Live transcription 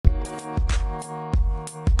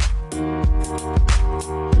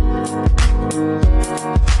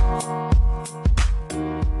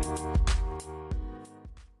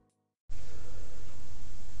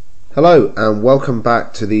Hello and welcome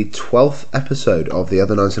back to the 12th episode of the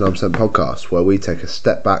Other 99% podcast, where we take a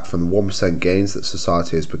step back from the 1% gains that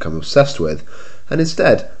society has become obsessed with and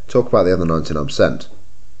instead talk about the other 99%.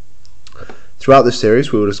 Throughout this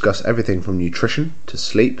series we will discuss everything from nutrition to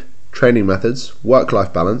sleep, training methods,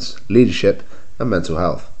 work-life balance, leadership and mental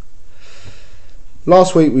health.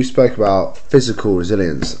 Last week we spoke about physical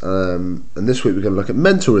resilience, and this week we're going to look at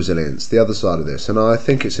mental resilience, the other side of this, and I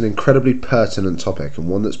think it's an incredibly pertinent topic and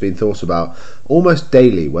one that's been thought about almost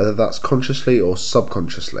daily, whether that's consciously or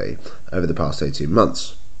subconsciously, over the past 18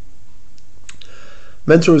 months.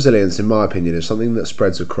 Mental resilience, in my opinion, is something that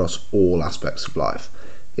spreads across all aspects of life.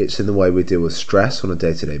 It's in the way we deal with stress on a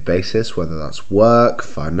day-to-day basis, whether that's work,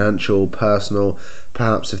 financial, personal,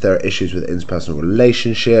 perhaps if there are issues with interpersonal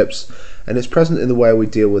relationships, and it's present in the way we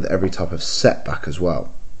deal with every type of setback as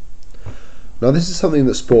well. Now, this is something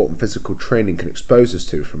that sport and physical training can expose us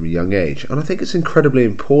to from a young age, and I think it's incredibly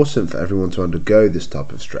important for everyone to undergo this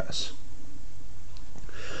type of stress.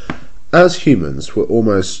 As humans, we're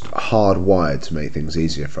almost hardwired to make things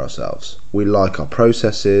easier for ourselves. We like our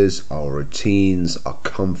processes, our routines, our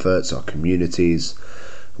comforts, our communities.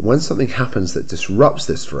 And when something happens that disrupts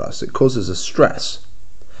this for us, it causes us stress.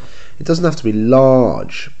 It doesn't have to be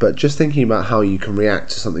large, but just thinking about how you can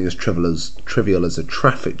react to something as trivial as a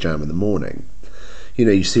traffic jam in the morning.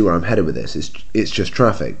 You see where I'm headed with this. It's just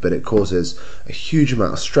traffic, but it causes a huge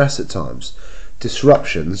amount of stress at times.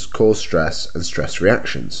 Disruptions cause stress and stress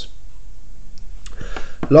reactions.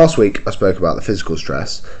 Last week I spoke about the physical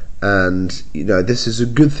stress, and this is a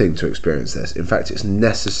good thing to experience this. In fact, it's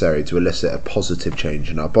necessary to elicit a positive change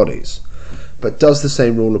in our bodies. But does the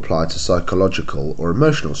same rule apply to psychological or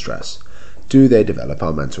emotional stress? Do they develop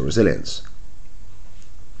our mental resilience?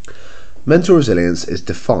 Mental resilience is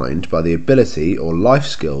defined by the ability or life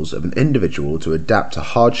skills of an individual to adapt to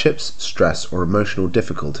hardships, stress or emotional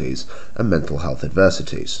difficulties and mental health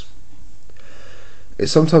adversities.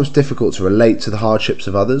 It's sometimes difficult to relate to the hardships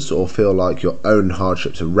of others or feel like your own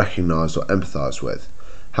hardships are recognised or empathised with.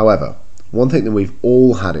 However, one thing that we've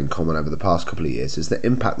all had in common over the past couple of years is the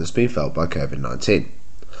impact that's been felt by COVID-19.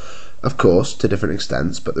 Of course, to different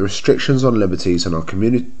extents, but the restrictions on liberties and our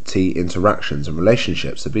community interactions and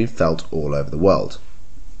relationships have been felt all over the world.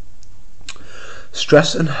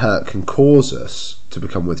 Stress and hurt can cause us to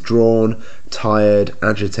become withdrawn, tired,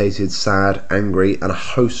 agitated, sad, angry, and a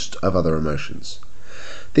host of other emotions.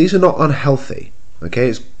 These are not unhealthy,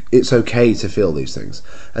 okay? It's okay to feel these things,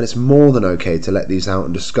 and it's more than okay to let these out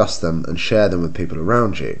and discuss them and share them with people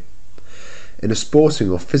around you. In a sporting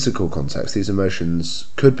or physical context, these emotions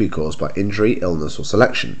could be caused by injury, illness, or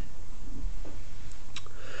selection.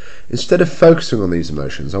 Instead of focusing on these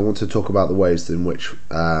emotions, I want to talk about the ways in which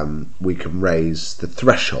we can raise the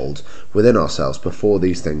threshold within ourselves before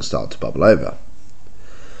these things start to bubble over.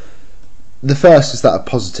 The first is that of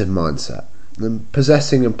positive mindset. And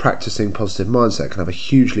possessing and practicing positive mindset can have a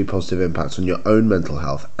hugely positive impact on your own mental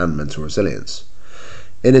health and mental resilience.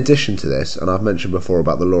 In addition to this, and I've mentioned before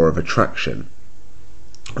about the law of attraction,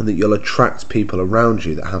 and that you'll attract people around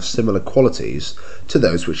you that have similar qualities to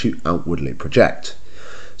those which you outwardly project.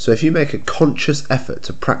 So if you make a conscious effort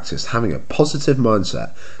to practice having a positive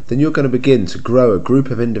mindset, then you're going to begin to grow a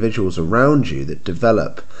group of individuals around you that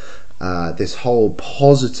develop this whole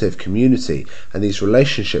positive community and these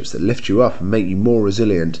relationships that lift you up and make you more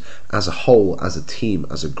resilient as a whole, as a team,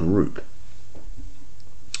 as a group.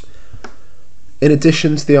 In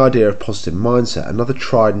addition to the idea of positive mindset, another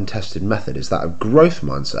tried and tested method is that of growth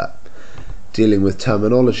mindset. Dealing with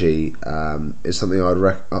terminology is something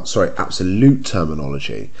absolute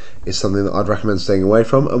terminology is something that I'd recommend staying away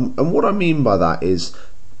from. And what I mean by that is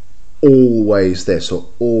always this or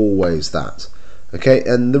always that. Okay,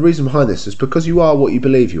 and the reason behind this is because you are what you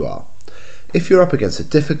believe you are. If you're up against a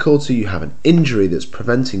difficulty, you have an injury that's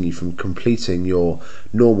preventing you from completing your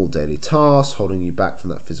normal daily tasks, holding you back from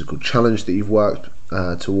that physical challenge that you've worked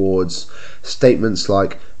towards, statements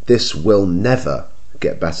like, "this will never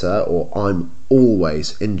get better," or "I'm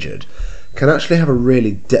always injured," can actually have a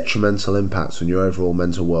really detrimental impact on your overall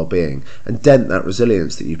mental well-being and dent that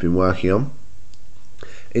resilience that you've been working on.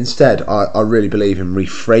 Instead, I really believe in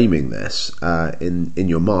reframing this in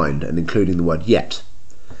your mind and including the word "yet."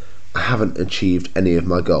 I haven't achieved any of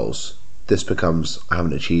my goals. This becomes, I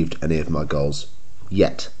haven't achieved any of my goals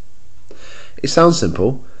yet. It sounds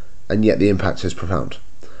simple, and yet the impact is profound.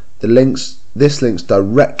 This links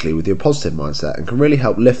directly with your positive mindset and can really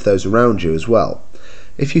help lift those around you as well.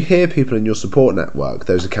 If you hear people in your support network,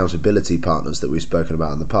 those accountability partners that we've spoken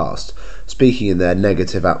about in the past, speaking in their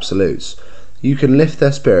negative absolutes, you can lift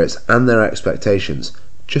their spirits and their expectations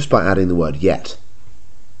just by adding the word "yet."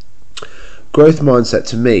 Growth mindset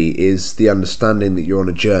to me is the understanding that you're on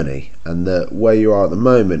a journey and that where you are at the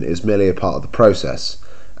moment is merely a part of the process,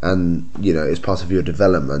 and is part of your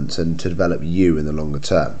development and to develop you in the longer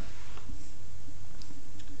term.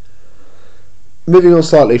 Moving on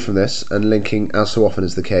slightly from this and linking, as so often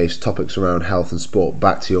is the case, topics around health and sport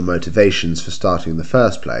back to your motivations for starting in the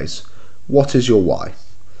first place, what is your why?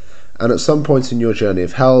 And at some point in your journey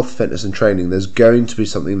of health, fitness and training, there's going to be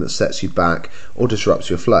something that sets you back or disrupts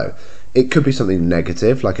your flow. It could be something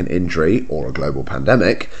negative, like an injury or a global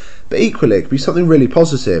pandemic, but equally it could be something really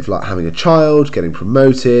positive, like having a child, getting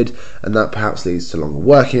promoted, and that perhaps leads to longer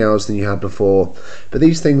working hours than you had before. But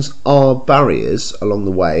these things are barriers along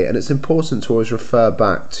the way, and it's important to always refer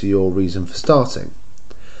back to your reason for starting.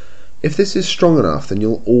 If this is strong enough, then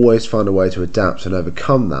you'll always find a way to adapt and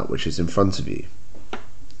overcome that which is in front of you.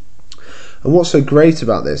 And what's so great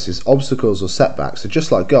about this is obstacles or setbacks are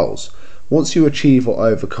just like goals. Once you achieve or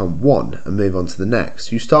overcome one and move on to the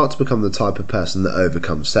next, you start to become the type of person that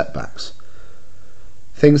overcomes setbacks.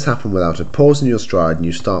 Things happen without a pause in your stride, and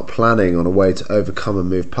you start planning on a way to overcome and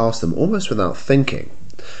move past them almost without thinking.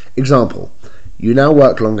 Example, you now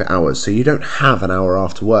work longer hours, so you don't have an hour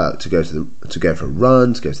after work to go for a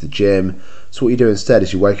run, to go to the gym. So what you do instead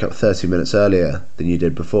is you wake up 30 minutes earlier than you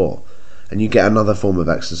did before, and you get another form of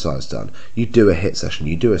exercise done. You do a HIIT session,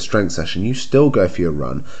 you do a strength session, you still go for your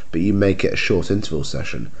run, but you make it a short interval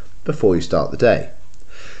session before you start the day.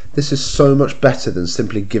 This is so much better than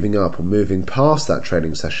simply giving up or moving past that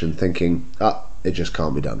training session thinking, it just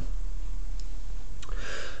can't be done.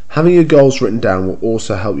 Having your goals written down will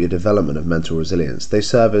also help your development of mental resilience. They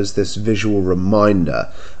serve as this visual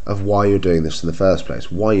reminder of why you're doing this in the first place,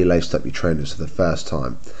 why you laced up your trainers for the first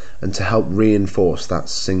time, and to help reinforce that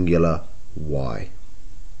singular why.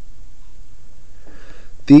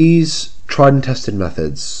 These tried and tested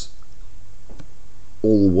methods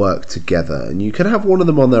all work together, and you can have one of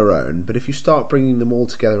them on their own, but if you start bringing them all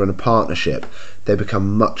together in a partnership, they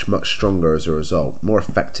become much, much stronger as a result, more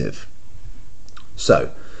effective.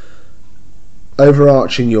 So,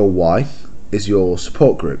 overarching your why is your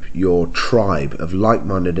support group, your tribe of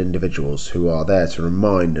like-minded individuals who are there to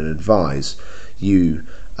remind and advise you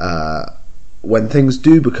when things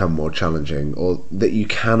do become more challenging, or that you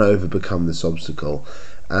can overcome this obstacle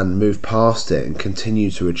and move past it and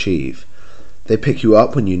continue to achieve. They pick you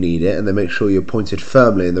up when you need it, and they make sure you're pointed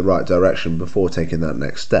firmly in the right direction before taking that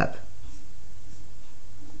next step.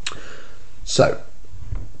 So,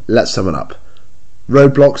 let's sum it up.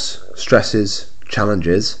 Roadblocks, stresses,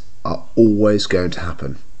 challenges are always going to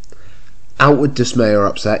happen. Outward dismay or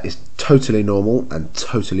upset is totally normal and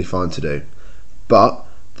totally fine to do. But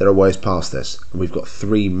there are ways past this, and we've got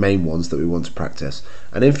 3 main ones that we want to practice.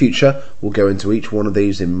 And in future, we'll go into each one of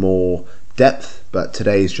these in more depth, but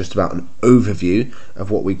today is just about an overview of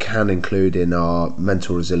what we can include in our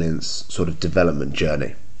mental resilience sort of development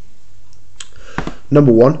journey.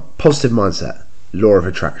 Number 1, positive mindset, law of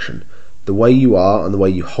attraction. The way you are and the way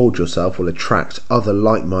you hold yourself will attract other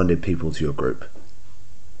like-minded people to your group.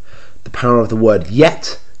 The power of the word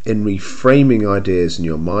yet in reframing ideas in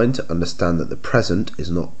your mind to understand that the present is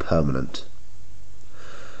not permanent.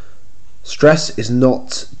 Stress is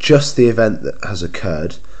not just the event that has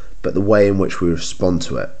occurred, but the way in which we respond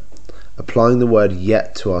to it. Applying the word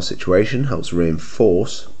yet to our situation helps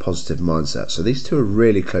reinforce positive mindset. So these two are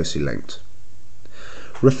really closely linked.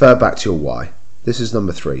 Refer back to your why. This is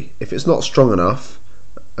number 3. If it's not strong enough,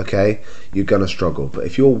 okay, you're going to struggle. But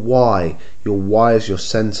if your why is your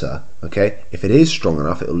center, okay, if it is strong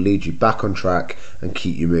enough, it will lead you back on track and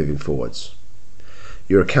keep you moving forwards.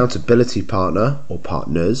 Your accountability partner or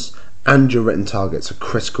partners and your written targets are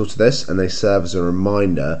critical to this, and they serve as a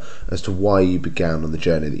reminder as to why you began on the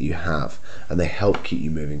journey that you have, and they help keep you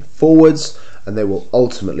moving forwards, and they will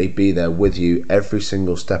ultimately be there with you every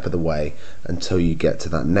single step of the way until you get to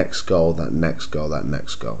that next goal, that next goal, that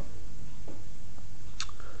next goal.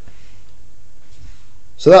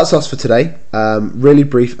 So that's us for today. Really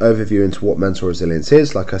brief overview into what mental resilience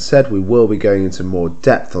is. Like I said, we will be going into more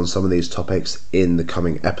depth on some of these topics in the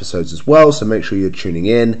coming episodes as well, so make sure you're tuning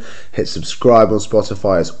in. Hit subscribe on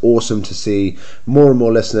Spotify. It's awesome to see more and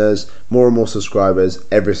more listeners, more and more subscribers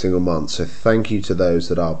every single month. So thank you to those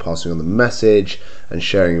that are passing on the message and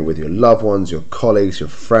sharing it with your loved ones, your colleagues, your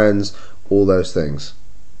friends, all those things.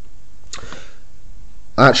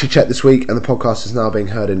 I actually checked this week, and the podcast is now being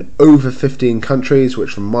heard in over 15 countries,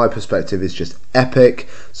 which from my perspective is just epic.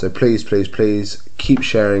 So please, please, please keep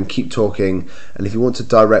sharing, keep talking, and if you want to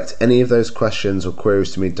direct any of those questions or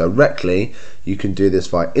queries to me directly, you can do this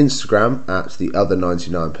via Instagram at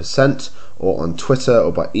theother99%, or on Twitter,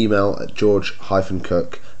 or by email at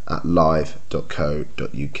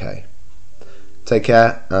george-cook@live.co.uk. Take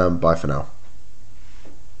care. Bye for now.